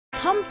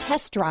Come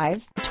test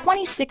drive the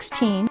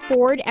 2016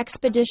 Ford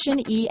Expedition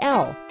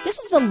EL. This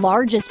is the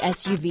largest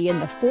SUV in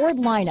the Ford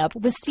lineup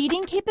with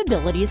seating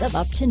capabilities of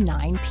up to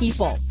 9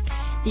 people.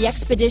 The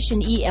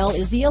Expedition EL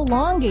is the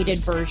elongated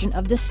version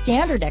of the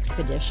standard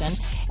Expedition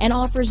and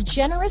offers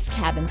generous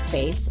cabin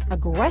space,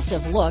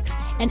 aggressive looks,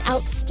 and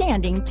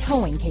outstanding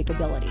towing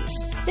capabilities.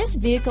 This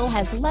vehicle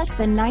has less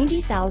than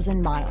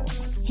 90,000 miles.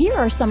 Here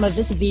are some of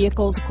this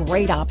vehicle's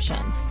great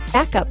options: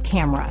 backup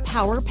camera,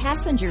 power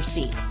passenger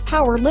seat,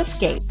 power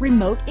liftgate,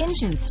 remote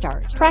engine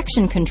start,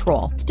 traction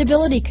control,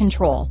 stability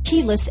control,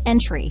 keyless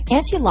entry,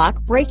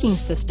 anti-lock braking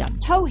system,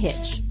 tow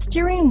hitch,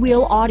 steering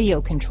wheel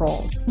audio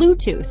controls,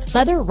 Bluetooth,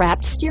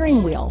 leather-wrapped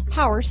steering wheel,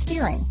 power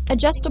steering,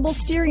 adjustable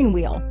steering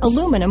wheel,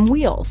 aluminum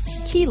wheels,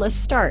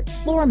 keyless start,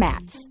 floor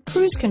mats,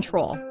 cruise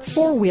control,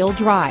 4-wheel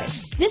drive.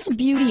 This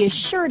beauty is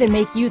sure to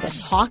make you the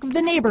talk of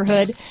the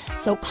neighborhood,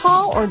 so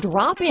call or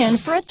drop in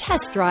for a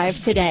test drive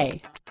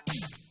today.